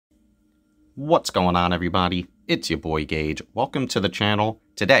What's going on, everybody? It's your boy Gage. Welcome to the channel.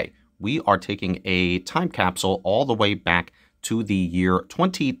 Today, we are taking a time capsule all the way back to the year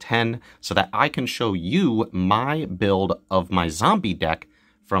 2010 so that I can show you my build of my zombie deck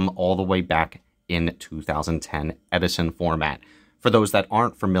from all the way back in 2010 Edison format. For those that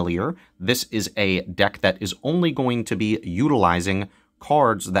aren't familiar, this is a deck that is only going to be utilizing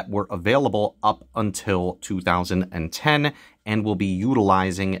cards that were available up until 2010 and will be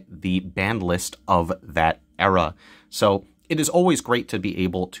utilizing the ban list of that era. So it is always great to be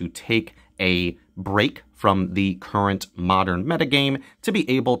able to take a break from the current modern metagame to be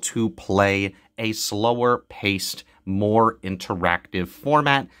able to play a slower paced, more interactive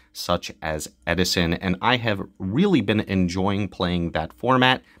format such as Edison, and I have really been enjoying playing that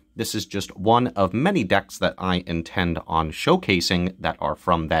format. This is just one of many decks that I intend on showcasing that are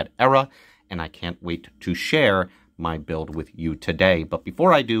from that era, and I can't wait to share my build with you today. But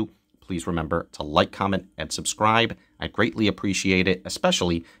before I do, please remember to like, comment, and subscribe. I greatly appreciate it,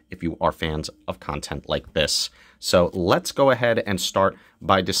 especially if you are fans of content like this. So let's go ahead and start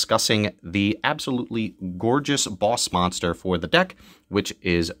by discussing the absolutely gorgeous boss monster for the deck, which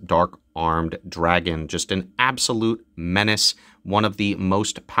is Dark Armed Dragon. Just an absolute menace, one of the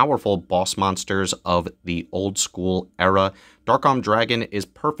most powerful boss monsters of the old school era. Dark Armed Dragon is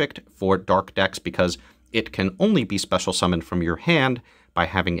perfect for dark decks because it can only be special summoned from your hand by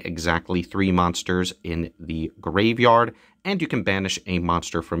having exactly 3 monsters in the graveyard, and you can banish a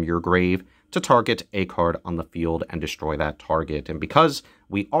monster from your grave to target a card on the field and destroy that target. And because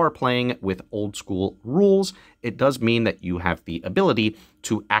we are playing with old school rules, it does mean that you have the ability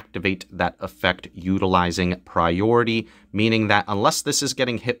to activate that effect utilizing priority, meaning that unless this is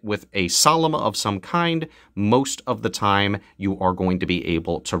getting hit with a solemn of some kind, most of the time you are going to be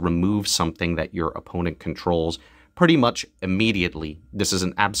able to remove something that your opponent controls pretty much immediately. This is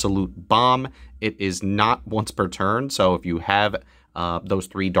an absolute bomb. It is not once per turn, so if you have those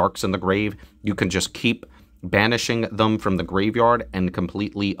 3 darks in the grave, you can just keep banishing them from the graveyard and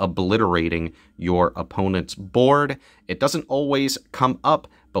completely obliterating your opponent's board. It doesn't always come up,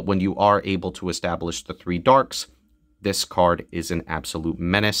 but when you are able to establish the 3 darks, this card is an absolute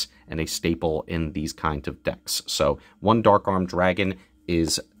menace and a staple in these kinds of decks. So 1 Dark Armed Dragon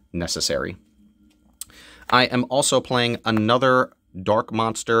is necessary. I am also playing another dark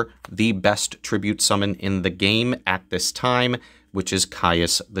monster, the best tribute summon in the game at this time, which is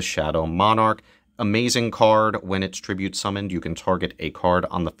Caius the Shadow Monarch. Amazing card. When it's tribute summoned, you can target a card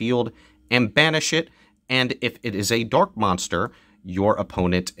on the field and banish it. And if it is a dark monster, your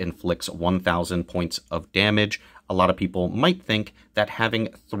opponent inflicts 1,000 points of damage. A lot of people might think that having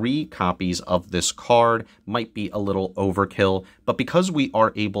 3 copies of this card might be a little overkill, but because we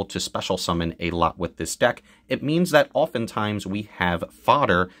are able to special summon a lot with this deck, it means that oftentimes we have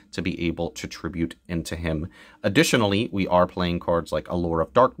fodder to be able to tribute into him. Additionally, we are playing cards like Allure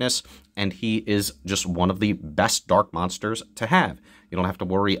of Darkness, and he is just one of the best dark monsters to have. You don't have to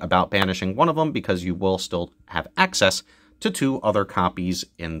worry about banishing one of them because you will still have access to 2 other copies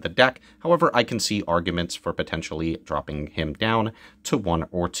in the deck. However, I can see arguments for potentially dropping him down to 1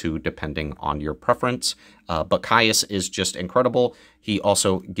 or 2 depending on your preference. But Caius is just incredible. He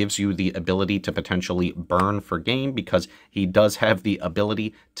also gives you the ability to potentially burn for game because he does have the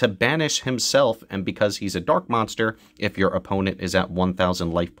ability to banish himself, and because he's a dark monster, if your opponent is at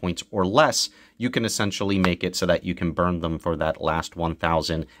 1,000 life points or less, you can essentially make it so that you can burn them for that last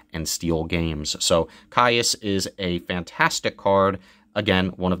 1,000 and steal games. So Caius is a fantastic card. Again,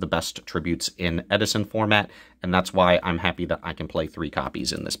 one of the best tributes in Edison format, and that's why I'm happy that I can play 3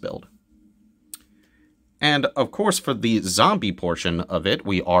 copies in this build. And of course, for the zombie portion of it,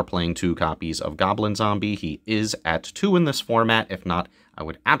 we are playing 2 copies of Goblin Zombie. He is at 2 in this format. If not, I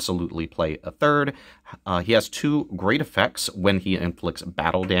would absolutely play a 3rd. He has 2 great effects. When he inflicts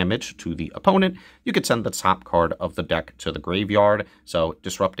battle damage to the opponent, you could send the top card of the deck to the graveyard, so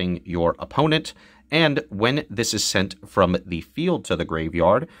disrupting your opponent. And when this is sent from the field to the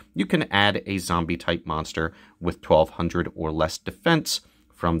graveyard, you can add a zombie-type monster with 1,200 or less defense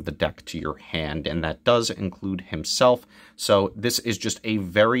from the deck to your hand, and that does include himself. So this is just a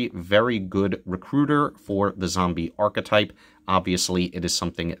very, very good recruiter for the zombie archetype. Obviously, it is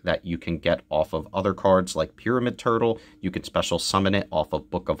something that you can get off of other cards like Pyramid Turtle. You can special summon it off of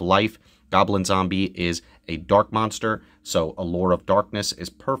Book of Life. Goblin Zombie is a dark monster, so Allure of Darkness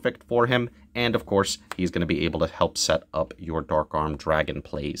is perfect for him. And of course, he's going to be able to help set up your Dark Armed Dragon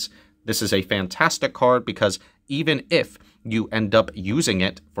plays. This is a fantastic card because even if you end up using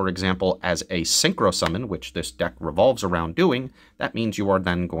it, for example, as a synchro summon, which this deck revolves around doing, that means you are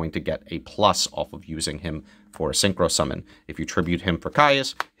then going to get a plus off of using him for a synchro summon. If you tribute him for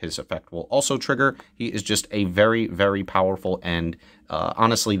Caius, his effect will also trigger. He is just a very, very powerful and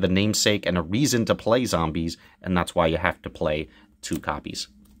honestly the namesake and a reason to play zombies, and that's why you have to play 2 copies.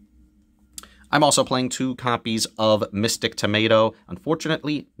 I'm also playing 2 copies of Mystic Tomato.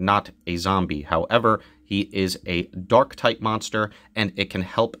 Unfortunately, not a zombie. However, he is a dark type monster, and it can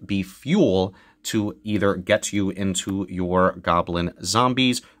help be fuel to either get you into your goblin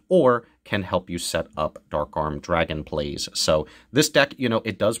zombies or can help you set up Dark Arm Dragon plays. So this deck, you know,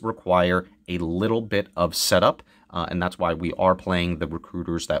 it does require a little bit of setup, and that's why we are playing the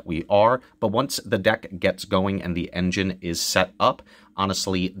recruiters that we are. But once the deck gets going and the engine is set up,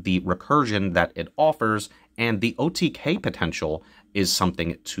 honestly, the recursion that it offers and the OTK potential is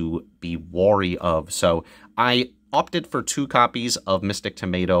something to be wary of. So I opted for 2 copies of Mystic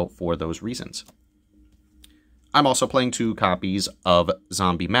Tomato for those reasons. I'm also playing 2 copies of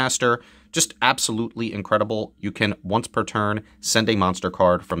Zombie Master. Just absolutely incredible. You can, once per turn, send a monster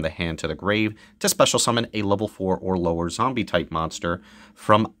card from the hand to the grave to special summon a level 4 or lower zombie type monster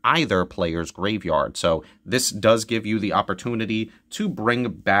from either player's graveyard. So this does give you the opportunity to bring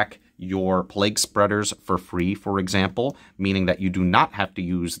back your Plague Spreaders for free, for example, meaning that you do not have to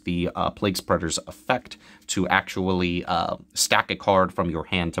use the Plague Spreaders effect to actually stack a card from your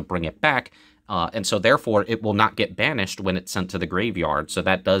hand to bring it back. And so therefore it will not get banished when it's sent to the graveyard. So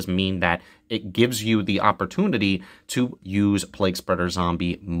that does mean that it gives you the opportunity to use Plague Spreader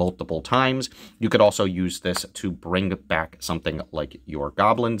Zombie multiple times. You could also use this to bring back something like your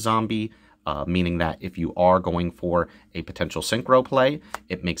Goblin Zombie, meaning that if you are going for a potential synchro play,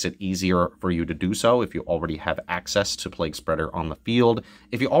 it makes it easier for you to do so if you already have access to Plague Spreader on the field.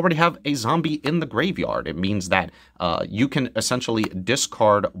 If you already have a zombie in the graveyard, it means that you can essentially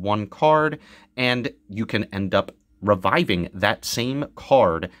discard 1 card and you can end up reviving that same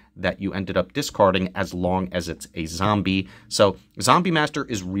card that you ended up discarding as long as it's a zombie. So Zombie Master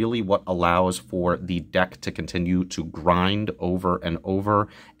is really what allows for the deck to continue to grind over and over,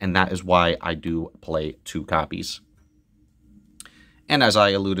 and that is why I do play 2 copies. And as I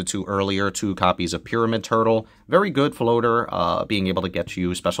alluded to earlier, 2 copies of Pyramid Turtle. Very good floater, being able to get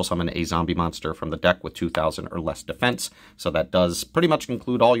you special summon a zombie monster from the deck with 2,000 or less defense. So that does pretty much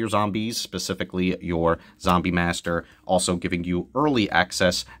include all your zombies, specifically your Zombie Master. Also giving you early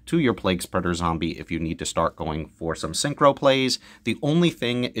access to your Plague Spreader Zombie if you need to start going for some synchro plays. The only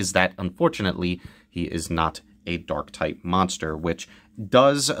thing is that, unfortunately, he is not a dark type monster, which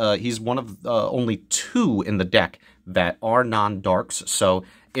does, he's one of only 2 in the deck that are non-darks, so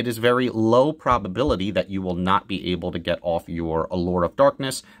it is very low probability that you will not be able to get off your Allure of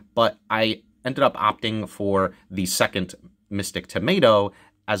Darkness, but I ended up opting for the 2nd Mystic Tomato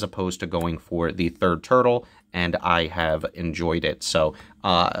as opposed to going for the 3rd Turtle, and I have enjoyed it. So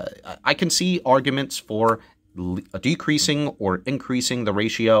I can see arguments for decreasing or increasing the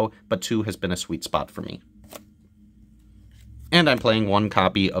ratio, but 2 has been a sweet spot for me. And I'm playing 1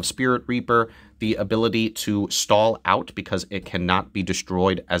 copy of Spirit Reaper. The ability to stall out because it cannot be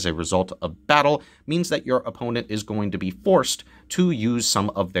destroyed as a result of battle means that your opponent is going to be forced to use some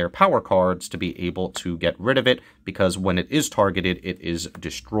of their power cards to be able to get rid of it, because when it is targeted, it is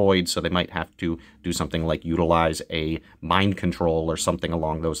destroyed. So they might have to do something like utilize a mind control or something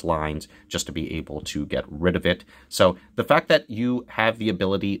along those lines just to be able to get rid of it. So the fact that you have the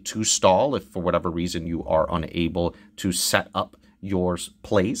ability to stall if for whatever reason you are unable to set up your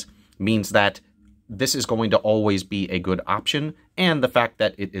plays means that this is going to always be a good option, and the fact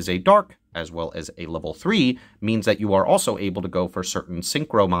that it is a dark as well as a level 3 means that you are also able to go for certain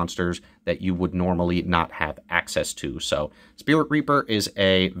synchro monsters that you would normally not have access to. So Spirit Reaper is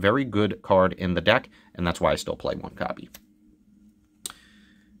a very good card in the deck, and that's why I still play 1 copy.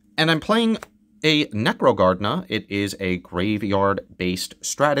 And I'm playing a Necrogardna. It is a graveyard-based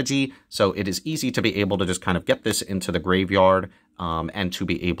strategy, so it is easy to be able to just kind of get this into the graveyard and to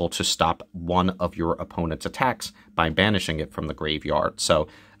be able to stop one of your opponent's attacks by banishing it from the graveyard. So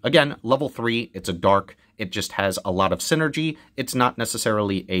again, level 3, it's a dark. It just has a lot of synergy. It's not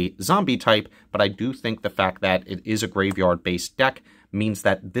necessarily a zombie type, but I do think the fact that it is a graveyard-based deck means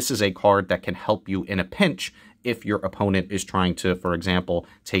that this is a card that can help you in a pinch if your opponent is trying to, for example,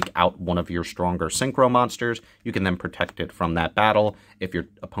 take out one of your stronger synchro monsters. You can then protect it from that battle. If your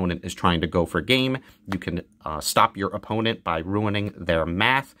opponent is trying to go for game, you can stop your opponent by ruining their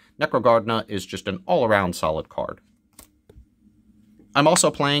math. Necrogardna is just an all-around solid card. I'm also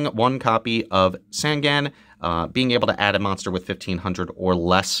playing 1 copy of Sangan. Being able to add a monster with 1,500 or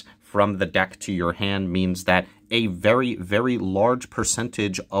less from the deck to your hand means that a very, very large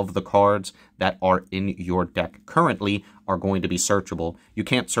percentage of the cards that are in your deck currently are going to be searchable. You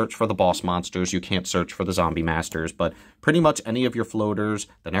can't search for the boss monsters, you can't search for the zombie masters, but pretty much any of your floaters,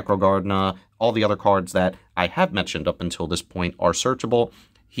 the Necrogardna, all the other cards that I have mentioned up until this point are searchable.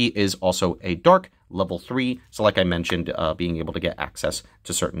 He is also a dark, level 3, so like I mentioned, being able to get access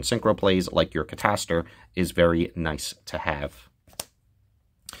to certain synchro plays like your Cataster is very nice to have.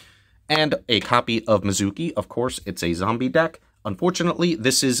 And a copy of Mizuki. Of course, it's a zombie deck. Unfortunately,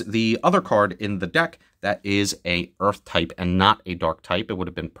 this is the other card in the deck that is a earth type and not a dark type. It would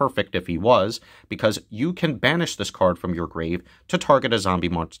have been perfect if he was, because you can banish this card from your grave to target a zombie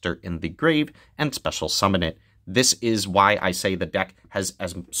monster in the grave and special summon it. This is why I say the deck has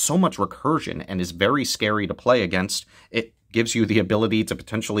so much recursion and is very scary to play against. It gives you the ability to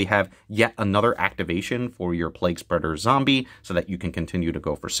potentially have yet another activation for your Plague Spreader zombie so that you can continue to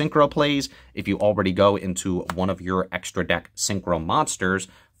go for synchro plays. If you already go into one of your extra deck synchro monsters,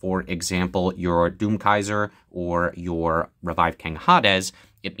 for example, your Doom Kaiser or your Revive King Hades,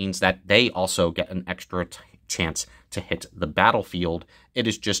 it means that they also get an extra chance to hit the battlefield. It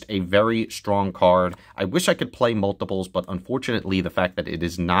is just a very strong card. I wish I could play multiples, but unfortunately the fact that it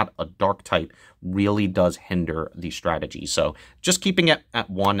is not a dark type really does hinder the strategy. So just keeping it at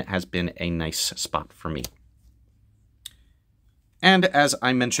 1 has been a nice spot for me. And as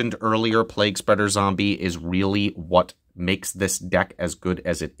I mentioned earlier, Plague Spreader Zombie is really what makes this deck as good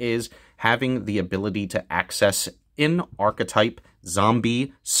as it is. Having the ability to access in archetype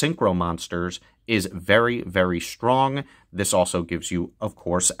zombie synchro monsters is very, very strong. This also gives you, of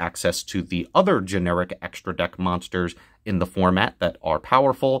course, access to the other generic extra deck monsters in the format that are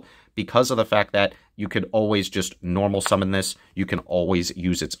powerful. Because of the fact that you could always just normal summon this, you can always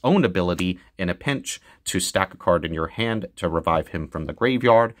use its own ability in a pinch to stack a card in your hand to revive him from the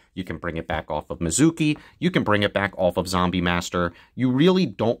graveyard. You can bring it back off of Mizuki. You can bring it back off of Zombie Master. You really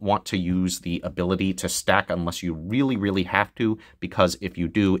don't want to use the ability to stack unless you really, really have to, because if you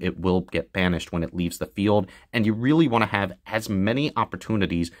do, it will get banished when it leaves the field. And you really want to have as many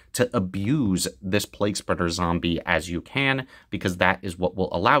opportunities to abuse this Plague Spreader Zombie as you can, because that is what will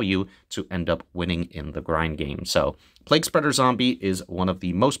allow you to end up winning in the grind game. So Plague Spreader Zombie is one of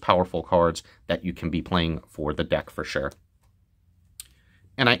the most powerful cards that you can be playing for the deck for sure.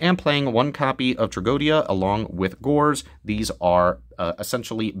 And I am playing 1 copy of Tragodia along with Gores. These are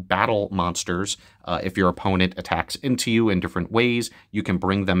essentially battle monsters. If your opponent attacks into you in different ways, you can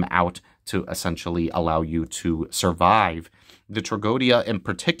bring them out to essentially allow you to survive. The Tragodia in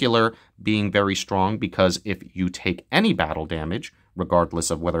particular being very strong because if you take any battle damage, regardless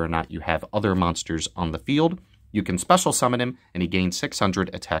of whether or not you have other monsters on the field, you can special summon him and he gains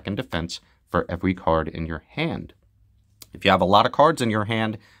 600 attack and defense for every card in your hand. If you have a lot of cards in your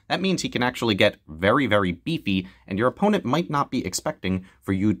hand, that means he can actually get very, very beefy, and your opponent might not be expecting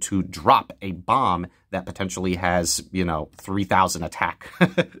for you to drop a bomb that potentially has, 3,000 attack.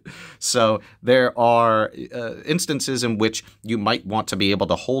 So there are instances in which you might want to be able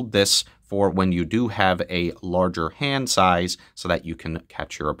to hold this for when you do have a larger hand size so that you can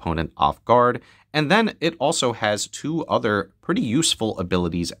catch your opponent off guard. And then it also has 2 other pretty useful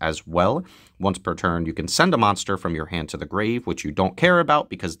abilities as well. Once per turn, you can send a monster from your hand to the grave, which you don't care about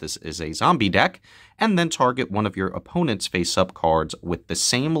because this is a zombie deck, and then target one of your opponent's face-up cards with the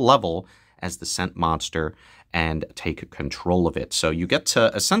same level as the sent monster and take control of it. So you get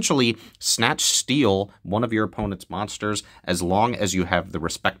to essentially steal one of your opponent's monsters as long as you have the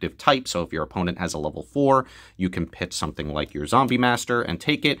respective type. So if your opponent has a level 4, you can pitch something like your Zombie Master and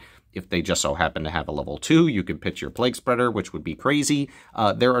take it. If they just so happen to have a level 2, you can pitch your Plague Spreader, which would be crazy.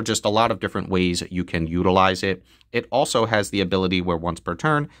 There are just a lot of different ways you can utilize it. It also has the ability where once per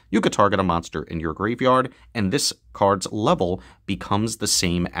turn, you could target a monster in your graveyard, and this card's level becomes the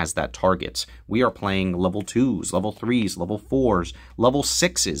same as that target's. We are playing level 2s, level 3s, level 4s, level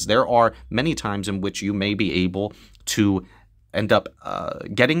 6s. There are many times in which you may be able to end up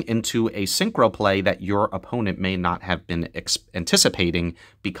getting into a synchro play that your opponent may not have been anticipating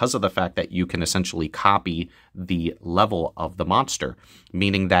because of the fact that you can essentially copy the level of the monster.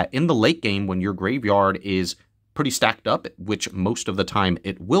 Meaning that in the late game, when your graveyard is pretty stacked up, which most of the time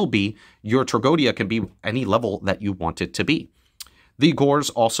it will be, your Tragodia can be any level that you want it to be. The Gore's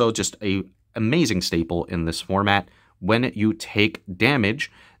also just a amazing staple in this format. When you take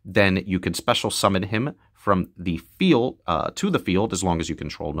damage, then you can special summon him from the field to the field as long as you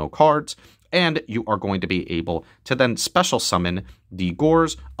control no cards, and you are going to be able to then special summon the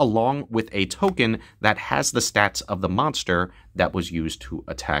Gores along with a token that has the stats of the monster that was used to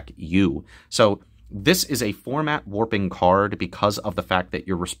attack you. So This is a format warping card because of the fact that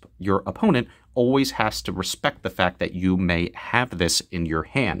your opponent always has to respect the fact that you may have this in your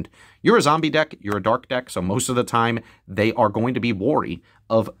hand. You're a zombie deck, you're a dark deck, so most of the time they are going to be wary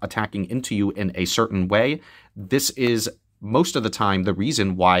of attacking into you in a certain way. This is most of the time the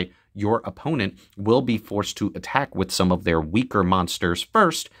reason why your opponent will be forced to attack with some of their weaker monsters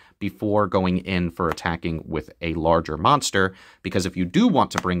first before going in for attacking with a larger monster, because if you do want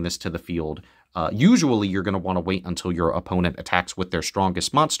to bring this to the field, usually you're going to want to wait until your opponent attacks with their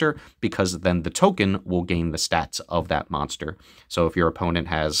strongest monster, because then the token will gain the stats of that monster. So if your opponent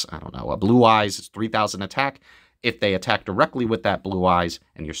has, I don't know, a Blue Eyes, it's 3,000 attack. If they attack directly with that Blue Eyes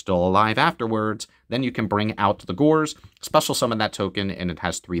and you're still alive afterwards, then you can bring out the Gores, special summon that token, and it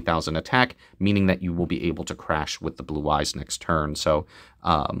has 3,000 attack, meaning that you will be able to crash with the Blue Eyes next turn. So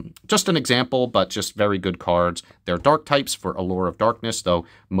just an example, but just very good cards. They're dark types for Allure of Darkness, though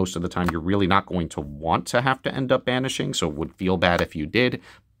most of the time you're really not going to want to have to end up banishing, so it would feel bad if you did,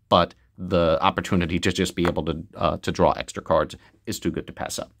 but the opportunity to just be able to draw extra cards is too good to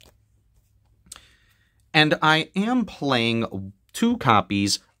pass up. And I am playing 2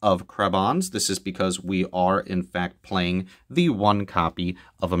 copies of Krebons. This is because we are, in fact, playing the 1 copy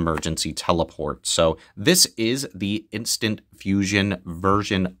of Emergency Teleport. So this is the instant fusion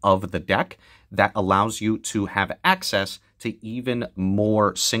version of the deck that allows you to have access to even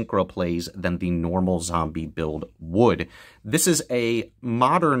more synchro plays than the normal zombie build would. This is a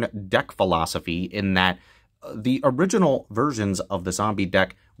modern deck philosophy in that the original versions of the zombie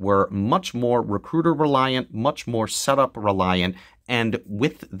deck were much more recruiter reliant, much more setup reliant, and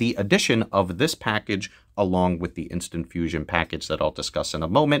with the addition of this package, along with the instant fusion package that I'll discuss in a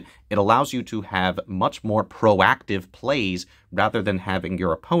moment, it allows you to have much more proactive plays rather than having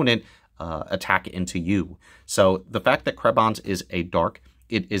your opponent attack into you. So the fact that Krebons is a dark,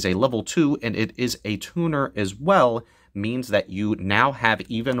 it is a level 2, and it is a tuner as well, means that you now have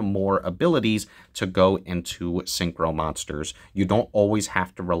even more abilities to go into synchro monsters. You don't always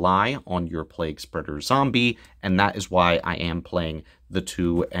have to rely on your Plague Spreader zombie, and that is why I am playing the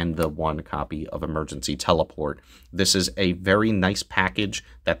 2 and the 1 copy of Emergency Teleport. This is a very nice package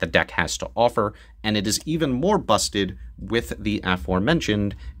that the deck has to offer, and it is even more busted with the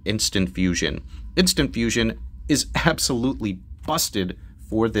aforementioned Instant Fusion. Instant Fusion is absolutely busted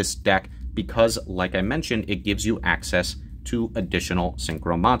for this deck because, like I mentioned, it gives you access to additional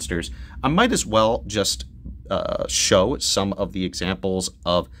synchro monsters. I might as well just show some of the examples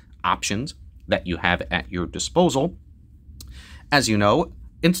of options that you have at your disposal. As you know,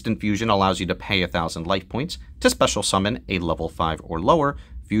 Instant Fusion allows you to pay 1,000 life points to special summon a level 5 or lower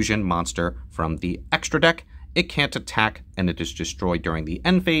fusion monster from the extra deck. It can't attack, and it is destroyed during the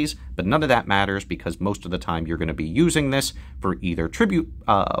end phase, but none of that matters because most of the time you're going to be using this for either tribute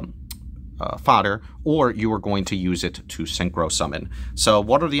fodder, or you are going to use it to synchro summon. So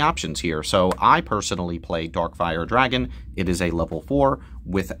what are the options here? So I personally play Darkfire Dragon. It is a level 4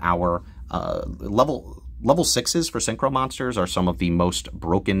 with our level 6s for synchro monsters are some of the most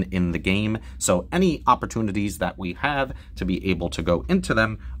broken in the game. So any opportunities that we have to be able to go into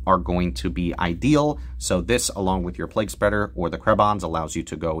them are going to be ideal. So this, along with your Plague Spreader or the Krebons, allows you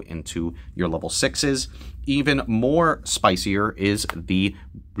to go into your level 6s. Even more spicier is the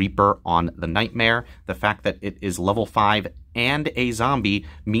Reaper on the Nightmare. The fact that it is level 5 and a zombie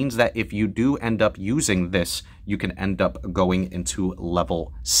means that if you do end up using this, you can end up going into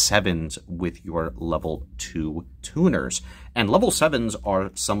level 7s with your level 2 tuners. And level 7s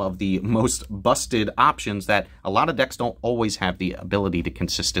are some of the most busted options that a lot of decks don't always have the ability to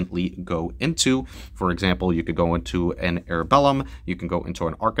consistently go into. For example, you could go into an Erebellum, you can go into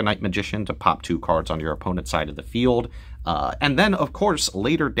an Arcanite Magician to pop 2 cards on your opponent's side of the field. And then, of course,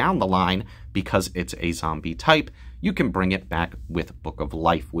 later down the line, because it's a zombie type, you can bring it back with Book of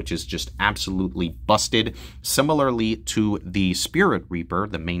Life, which is just absolutely busted. Similarly to the Spirit Reaper,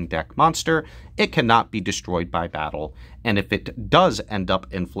 the main deck monster, it cannot be destroyed by battle. And if it does end up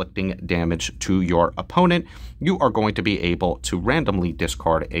inflicting damage to your opponent, you are going to be able to randomly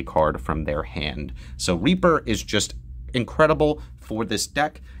discard a card from their hand. So Reaper is just incredible for this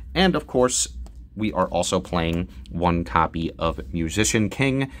deck. And of course, we are also playing 1 copy of Musician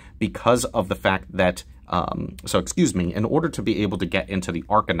King because of the fact that in order to be able to get into the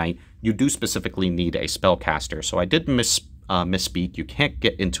Arcanite, you do specifically need a spellcaster. So I did misspeak. You can't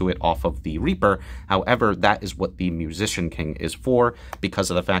get into it off of the Reaper. However, that is what the Musician King is for because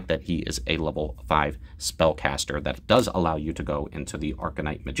of the fact that he is a level 5 spellcaster that does allow you to go into the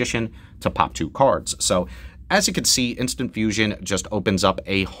Arcanite Magician to pop 2 cards. So As you can see, Instant Fusion just opens up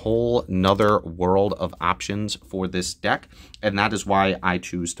a whole nother world of options for this deck, and that is why I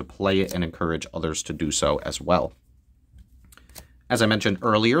choose to play it and encourage others to do so as well. As I mentioned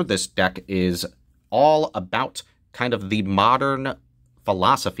earlier, this deck is all about kind of the modern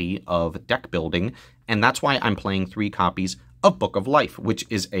philosophy of deck building, and that's why I'm playing 3 copies of Book of Life, which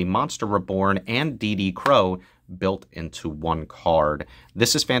is a Monster Reborn and DD Crow built into 1 card.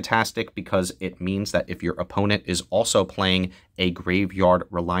 This is fantastic because it means that if your opponent is also playing a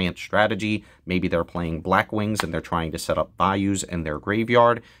graveyard-reliant strategy, maybe they're playing Black Wings and they're trying to set up Bayous in their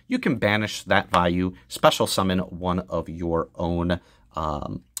graveyard, you can banish that Bayou, special summon one of your own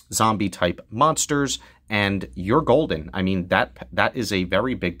zombie-type monsters, and you're golden. I mean, that is a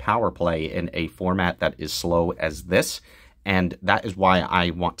very big power play in a format that is slow as this, and that is why I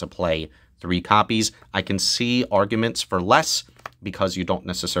want to play 3 copies. I can see arguments for less because you don't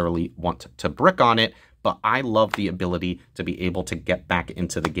necessarily want to brick on it, but I love the ability to be able to get back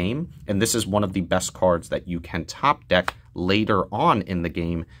into the game, and this is one of the best cards that you can top deck later on in the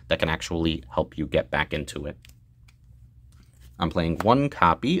game that can actually help you get back into it. I'm playing 1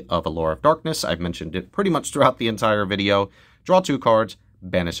 copy of Allure of Darkness. I've mentioned it pretty much throughout the entire video. Draw 2 cards,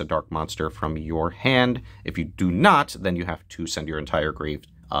 banish a dark monster from your hand. If you do not, then you have to send your entire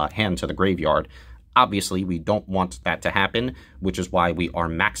hand to the graveyard. Obviously, we don't want that to happen, which is why we are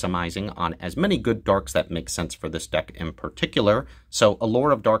maximizing on as many good darks that make sense for this deck in particular. So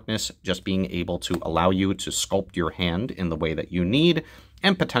Allure of Darkness, just being able to allow you to sculpt your hand in the way that you need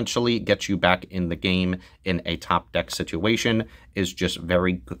and potentially get you back in the game in a top deck situation, is just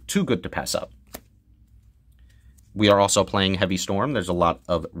too good to pass up. We are also playing Heavy Storm. There's a lot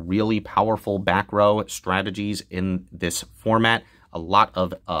of really powerful back row strategies in this format. A lot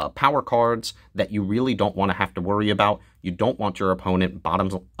of power cards that you really don't want to have to worry about. You don't want your opponent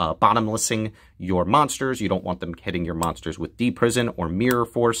bottomlessing your monsters. You don't want them hitting your monsters with D-Prison or Mirror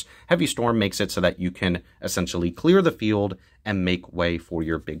Force. Heavy Storm makes it so that you can essentially clear the field and make way for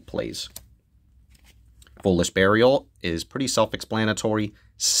your big plays. Foolish Burial is pretty self-explanatory,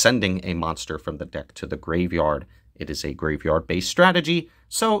 sending a monster from the deck to the graveyard. It is a graveyard-based strategy,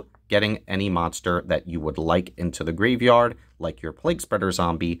 so getting any monster that you would like into the graveyard, like your Plague Spreader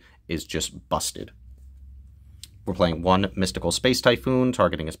zombie, is just busted. We're playing 1 Mystical Space Typhoon,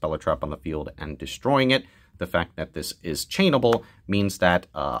 targeting a Speller Trap on the field and destroying it. The fact that this is chainable means that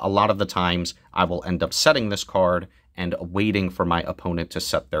a lot of the times I will end up setting this card and waiting for my opponent to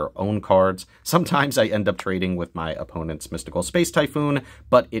set their own cards. Sometimes I end up trading with my opponent's Mystical Space Typhoon,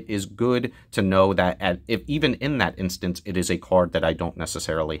 but it is good to know that if even in that instance, it is a card that I don't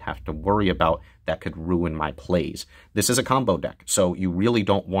necessarily have to worry about that could ruin my plays. This is a combo deck, so you really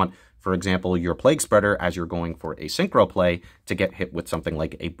don't want, for example, your Plague Spreader, as you're going for a synchro play, to get hit with something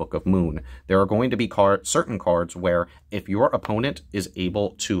like a Book of Moon. There are going to be certain cards where if your opponent is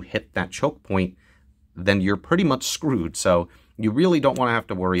able to hit that choke point, then you're pretty much screwed. So you really don't want to have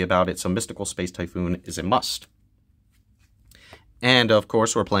to worry about it. So Mystical Space Typhoon is a must. And of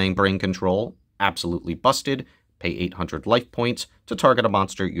course, we're playing Brain Control. Absolutely busted. Pay 800 life points to target a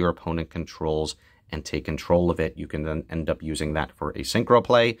monster your opponent controls and take control of it. You can then end up using that for a synchro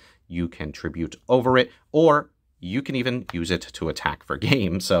play. You can tribute over it, or you can even use it to attack for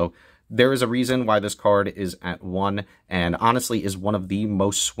game. So there is a reason why this card is at 1, and honestly is one of the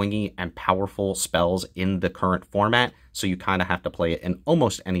most swingy and powerful spells in the current format. So you kind of have to play it in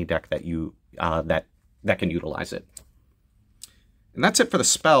almost any deck that you that can utilize it. And that's it for the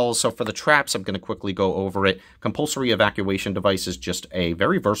spells. So for the traps, I'm going to quickly go over it. Compulsory Evacuation Device is just a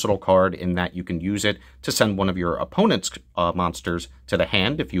very versatile card in that you can use it to send one of your opponent's monsters to the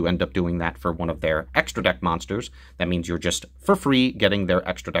hand. If you end up doing that for one of their extra deck monsters, that means you're just, for free, getting their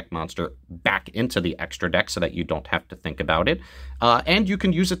extra deck monster back into the extra deck so that you don't have to think about it. And you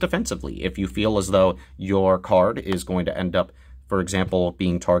can use it defensively. If you feel as though your card is going to end up, for example,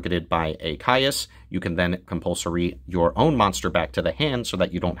 being targeted by a Caius, you can then compulsory your own monster back to the hand so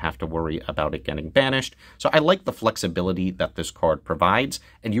that you don't have to worry about it getting banished. So I like the flexibility that this card provides,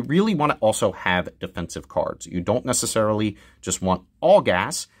 and you really want to also have defensive cards. You don't necessarily just want all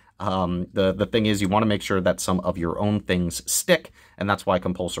gas. The thing is, you want to make sure that some of your own things stick, and that's why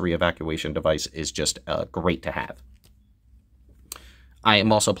Compulsory Evacuation Device is just great to have. I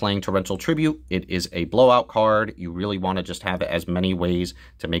am also playing Torrential Tribute. It is a blowout card. You really want to just have it as many ways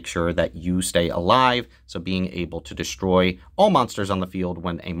to make sure that you stay alive. So being able to destroy all monsters on the field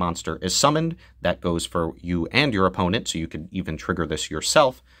when a monster is summoned, that goes for you and your opponent, so you could even trigger this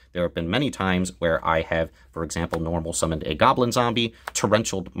yourself. There have been many times where I have, for example, normal summoned a Goblin Zombie,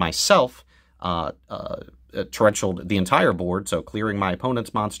 torrentialed myself, torrentialed the entire board, so clearing my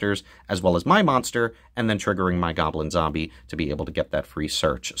opponent's monsters as well as my monster, and then triggering my goblin zombie to be able to get that free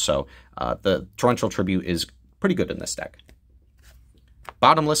search. So the Torrential Tribute is pretty good in this deck.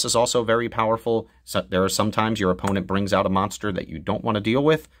 Bottomless is also very powerful. So there are sometimes your opponent brings out a monster that you don't want to deal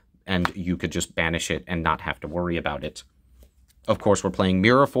with, and you could just banish it and not have to worry about it. Of course, we're playing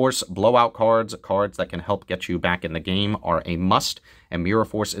Mirror Force. Blowout cards, cards that can help get you back in the game, are a must. And Mirror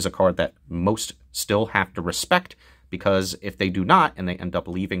Force is a card that most still have to respect, because if they do not, and they end up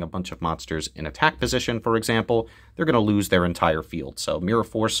leaving a bunch of monsters in attack position, for example, they're going to lose their entire field. So Mirror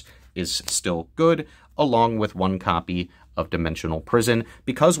Force is still good, along with one copy of Dimensional Prison.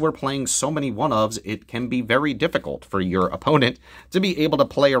 Because we're playing so many one-ofs, it can be very difficult for your opponent to be able to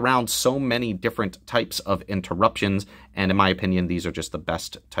play around so many different types of interruptions, and in my opinion, these are just the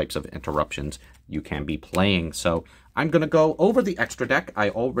best types of interruptions you can be playing. So I'm going to go over the extra deck. I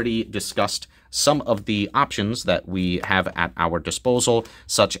already discussed some of the options that we have at our disposal,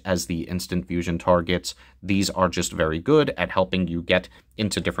 such as the instant fusion targets. These are just very good at helping you get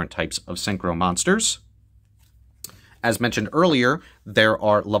into different types of synchro monsters. As mentioned earlier, there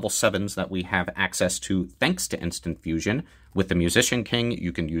are level 7s that we have access to thanks to Instant Fusion. With the Musician King,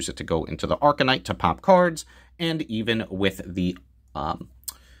 you can use it to go into the Arcanite to pop cards, and even with the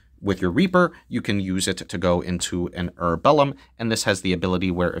with your Reaper, you can use it to go into an Urbellum, and this has the ability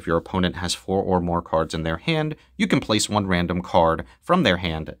where if your opponent has 4 or more cards in their hand, you can place one random card from their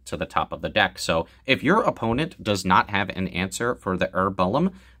hand to the top of the deck. So if your opponent does not have an answer for the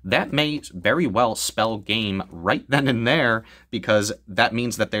Urbellum, that may very well spell game right then and there, because that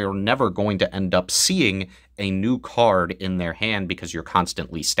means that they are never going to end up seeing a new card in their hand because you're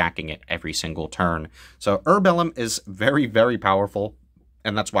constantly stacking it every single turn. So Urbellum is very, very powerful,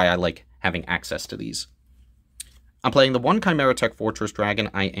 and that's why I like having access to these. I'm playing the one Chimera Tech Fortress Dragon.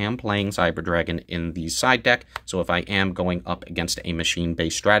 I am playing Cyber Dragon in the side deck, so if I am going up against a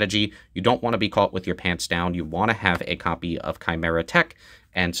machine-based strategy, you don't want to be caught with your pants down. You want to have a copy of Chimera Tech,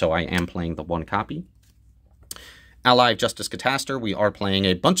 and so I am playing the one copy. Ally of Justice Catastor, we are playing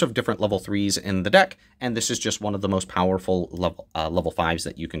a bunch of different level 3s in the deck, and this is just one of the most powerful level 5s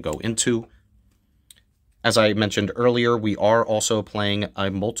that you can go into. As I mentioned earlier, we are also playing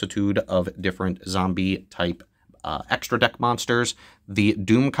a multitude of different zombie-type extra deck monsters. The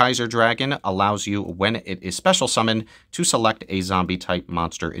Doom Kaiser Dragon allows you, when it is special summoned, to select a zombie-type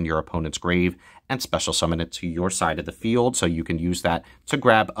monster in your opponent's grave and special summon it to your side of the field, so you can use that to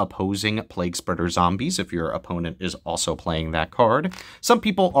grab opposing Plague Spreader zombies if your opponent is also playing that card. Some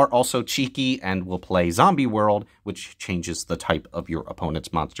people are also cheeky and will play Zombie World, which changes the type of your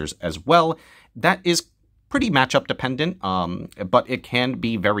opponent's monsters as well. That is pretty matchup dependent, but it can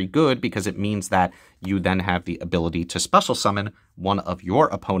be very good because it means that you then have the ability to special summon one of your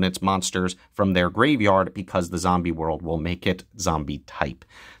opponent's monsters from their graveyard, because the Zombie World will make it zombie type.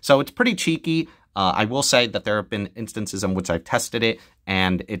 So it's pretty cheeky. I will say that there have been instances in which I've tested it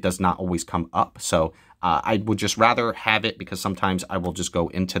and it does not always come up. So I would just rather have it, because sometimes I will just go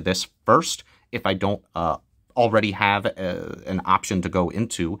into this first if I don't already have an option to go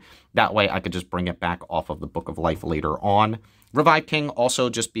into. That way I could just bring it back off of the Book of Life later on. Revive King also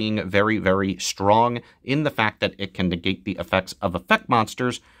just being very, very strong in the fact that it can negate the effects of effect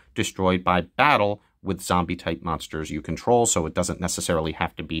monsters destroyed by battle with zombie-type monsters you control, so it doesn't necessarily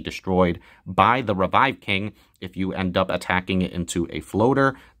have to be destroyed by the Revive King. If you end up attacking it into a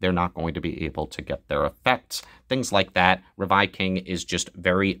floater, they're not going to be able to get their effects. Things like that. Revive King is just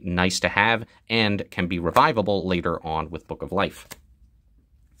very nice to have and can be revivable later on with Book of Life.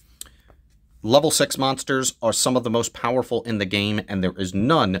 Level 6 monsters are some of the most powerful in the game, and there is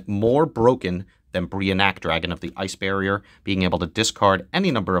none more broken than Brionac Dragon of the Ice Barrier, being able to discard any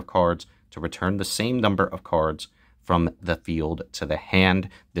number of cards to return the same number of cards from the field to the hand.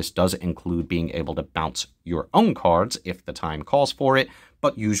 This does include being able to bounce your own cards if the time calls for it,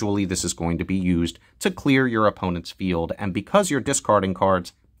 but usually this is going to be used to clear your opponent's field, and because you're discarding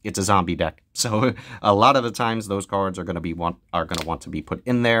cards, it's a zombie deck. So a lot of the times those cards are going to want to be put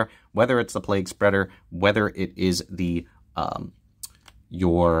in there, whether it's the Plague Spreader, whether it is the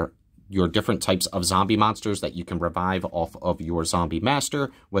your different types of zombie monsters that you can revive off of your zombie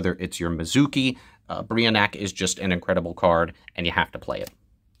master, whether it's your Mizuki. Brionac is just an incredible card, and you have to play it.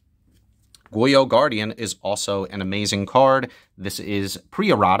 Goyo Guardian is also an amazing card. This is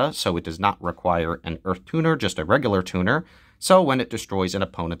pre-errata, so it does not require an Earth Tuner, just a regular tuner. So when it destroys an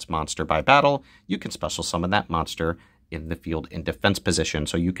opponent's monster by battle, you can special summon that monster in the field in defense position.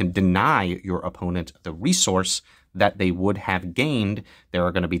 So you can deny your opponent the resource that they would have gained, there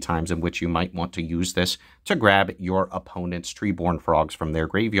are going to be times in which you might want to use this to grab your opponent's Treeborn Frogs from their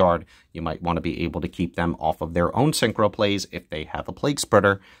graveyard. You might want to be able to keep them off of their own synchro plays if they have a Plague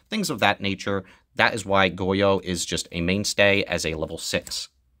Spreader, things of that nature. That is why Goyo is just a mainstay as a level 6.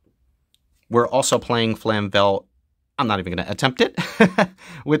 We're also playing Flamvel. I'm not even going to attempt it,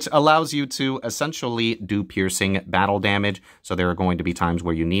 which allows you to essentially do piercing battle damage. So there are going to be times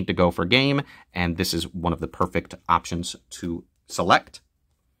where you need to go for game, and this is one of the perfect options to select.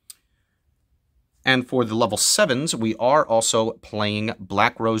 And for the level 7s, we are also playing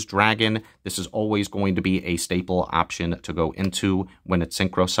Black Rose Dragon. This is always going to be a staple option to go into when it's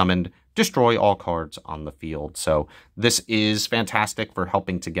synchro summoned. Destroy all cards on the field. So this is fantastic for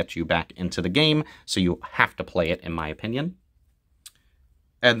helping to get you back into the game. So you have to play it, in my opinion.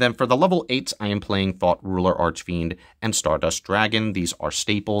 And then for the level 8s, I am playing Thought Ruler Archfiend and Stardust Dragon. These are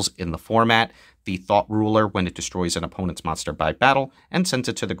staples in the format. The Thought Ruler, when it destroys an opponent's monster by battle and sends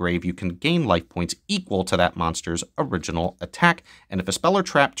it to the grave, you can gain life points equal to that monster's original attack. And if a spell or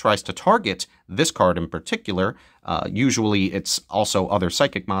trap tries to target this card in particular, usually it's also other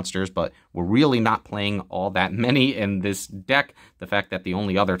psychic monsters, but we're really not playing all that many in this deck. The fact that the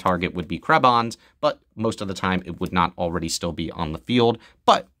only other target would be Krebons, but most of the time it would not already still be on the field.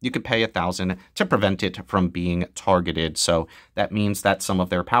 But you could pay 1,000 to prevent it from being targeted. So that means that some of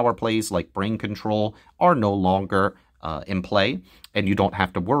their power plays, like Brain Control, are no longer in play, and you don't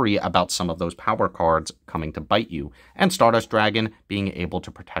have to worry about some of those power cards coming to bite you. And Stardust Dragon being able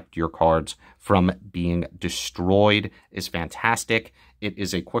to protect your cards from being destroyed is fantastic. It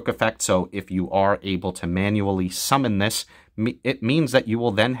is a quick effect, so if you are able to manually summon this, it means that you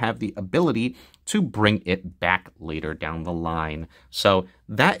will then have the ability to bring it back later down the line. So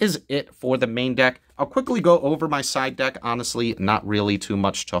that is it for the main deck. I'll quickly go over my side deck. Honestly, not really too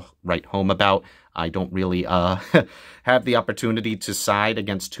much to write home about. I don't really have the opportunity to side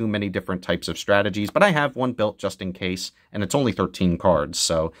against too many different types of strategies, but I have one built just in case, and it's only 13 cards,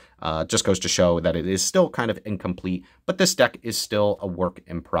 so just goes to show that it is still kind of incomplete, but this deck is still a work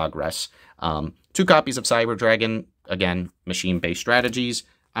in progress. 2 copies of Cyber Dragon, again, machine-based strategies.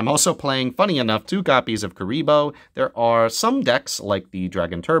 I'm also playing, funny enough, 2 copies of Karibo. There are some decks, like the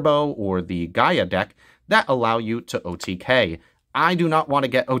Dragon Turbo or the Gaia deck, that allow you to OTK. I do not want to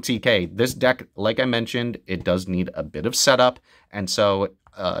get OTK. This deck, like I mentioned, it does need a bit of setup, and so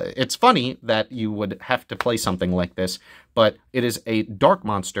it's funny that you would have to play something like this, but it is a dark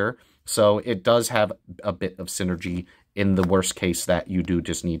monster, so it does have a bit of synergy in the worst case that you do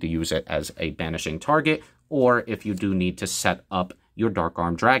just need to use it as a banishing target, or if you do need to set up your Dark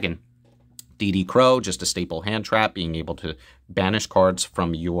Arm Dragon. DD Crow, just a staple hand trap, being able to banish cards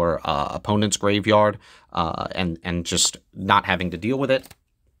from your opponent's graveyard and just not having to deal with it.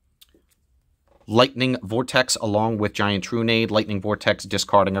 Lightning Vortex along with Giant Trunade. Lightning Vortex,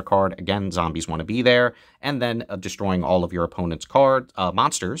 discarding a card. Again, zombies want to be there. And then destroying all of your opponent's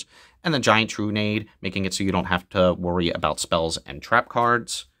monsters. And then Giant Trunade, making it so you don't have to worry about spells and trap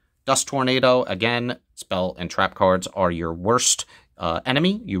cards. Dust Tornado, again, spell and trap cards are your worst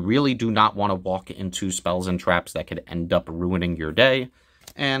enemy. You really do not want to walk into spells and traps that could end up ruining your day.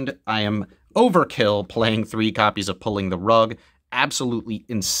 And I am overkill playing 3 copies of Pulling the Rug. Absolutely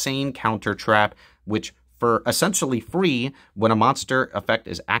insane counter trap, which for essentially free, when a monster effect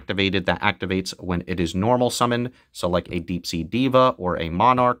is activated, that activates when it is normal summoned. So like a Deep Sea Diva or a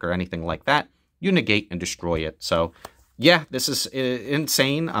Monarch or anything like that, you negate and destroy it. So yeah, this is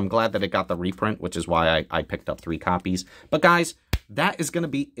insane. I'm glad that it got the reprint, which is why I picked up 3 copies. But guys, that is going to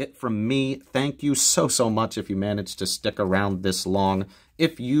be it from me. Thank you so much if you managed to stick around this long.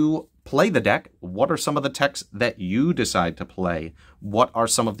 If you play the deck, what are some of the techs that you decide to play? What are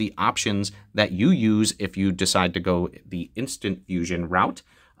some of the options that you use if you decide to go the instant fusion route?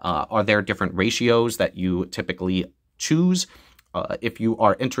 Are there different ratios that you typically choose? If you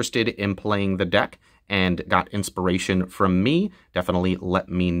are interested in playing the deck and got inspiration from me, definitely let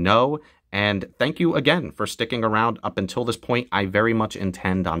me know. And thank you again for sticking around up until this point. I very much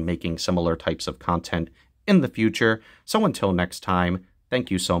intend on making similar types of content in the future. So until next time, thank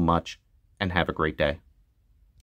you so much and have a great day.